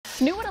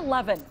New at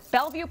 11,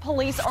 Bellevue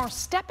Police are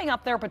stepping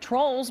up their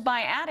patrols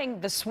by adding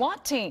the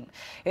SWAT team.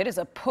 It is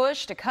a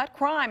push to cut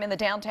crime in the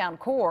downtown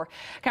core.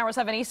 KIRO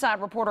 7 Eastside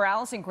reporter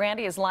Allison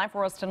Grandy is live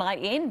for us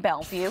tonight in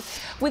Bellevue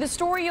with a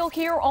story you'll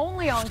hear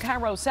only on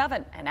KIRO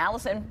 7. And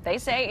Allison, they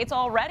say it's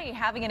already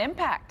having an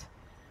impact.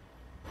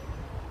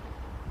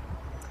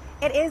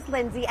 It is,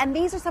 Lindsay, and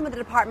these are some of the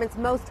department's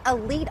most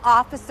elite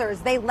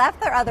officers. They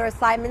left their other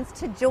assignments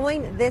to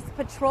join this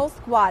patrol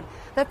squad.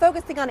 They're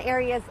focusing on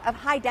areas of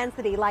high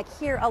density like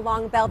here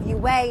along Bellevue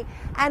Way.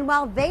 And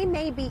while they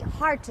may be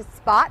hard to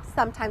spot,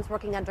 sometimes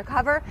working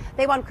undercover,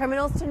 they want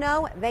criminals to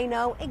know they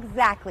know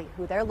exactly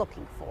who they're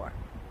looking for.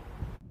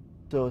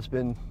 So it's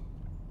been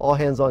all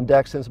hands on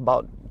deck since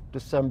about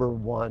December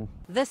 1.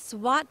 The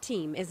SWAT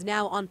team is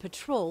now on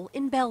patrol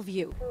in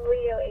Bellevue.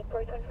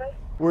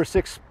 We're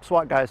 6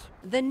 SWAT guys.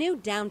 The new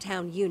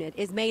downtown unit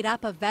is made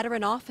up of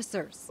veteran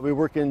officers. We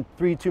work in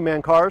 3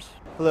 two-man cars.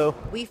 Hello.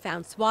 We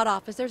found SWAT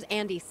officers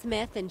Andy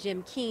Smith and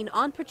Jim Keene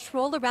on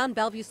patrol around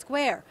Bellevue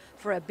Square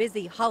for a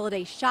busy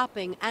holiday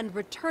shopping and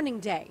returning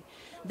day.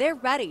 They're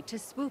ready to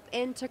swoop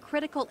into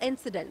critical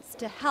incidents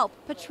to help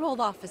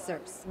patrol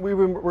officers. We've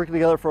been working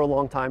together for a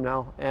long time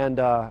now, and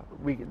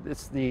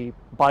it's the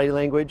body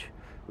language.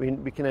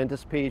 We can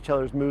anticipate each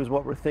other's moves,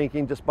 what we're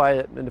thinking, just by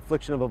an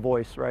inflection of a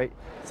voice, right?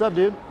 What's up,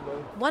 dude?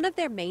 One of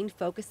their main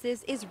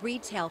focuses is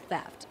retail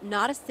theft,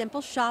 not a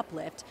simple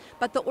shoplift,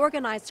 but the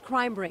organized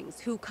crime rings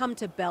who come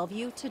to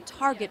Bellevue to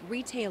target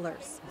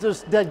retailers.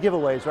 Just dead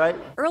giveaways, right?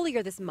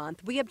 Earlier this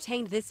month, we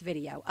obtained this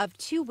video of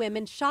 2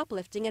 women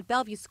shoplifting at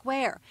Bellevue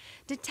Square.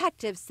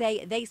 Detectives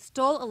say they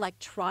stole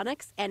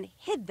electronics and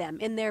hid them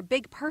in their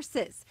big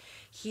purses.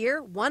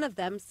 Here, one of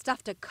them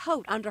stuffed a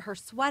coat under her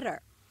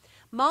sweater.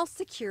 Mall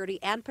security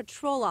and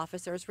patrol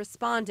officers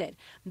responded,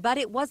 but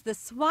it was the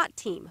SWAT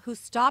team who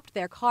stopped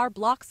their car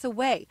blocks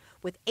away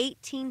with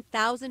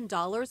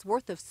 $18,000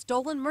 worth of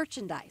stolen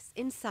merchandise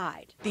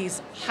inside.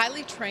 These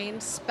highly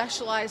trained,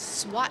 specialized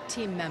SWAT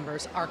team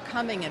members are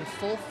coming in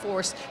full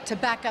force to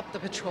back up the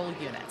patrol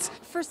units.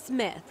 For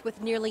Smith,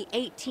 with nearly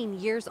 18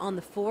 years on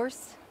the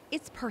force,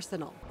 it's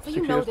personal. So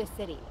you know this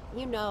city,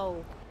 you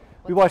know.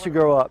 We watched it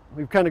grow up.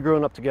 We've kind of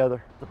grown up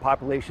together. The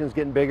population is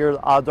getting bigger.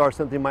 The odds are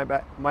something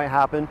might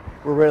happen.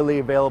 We're readily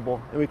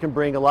available, and we can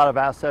bring a lot of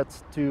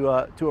assets to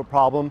a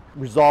problem,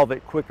 resolve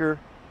it quicker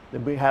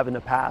than we have in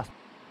the past.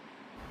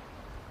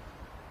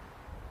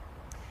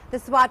 The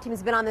SWAT team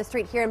has been on the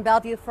street here in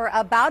Bellevue for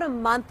about a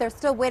month. They're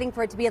still waiting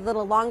for it to be a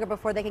little longer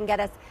before they can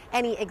get us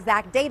any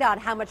exact data on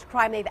how much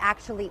crime they've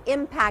actually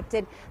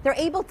impacted. They're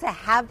able to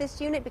have this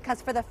unit because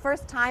for the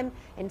first time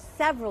in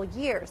several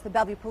years, the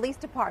Bellevue Police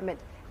Department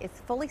is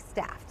fully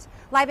staffed.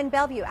 Live in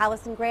Bellevue,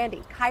 Allison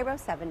Grandy, KIRO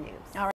 7 News.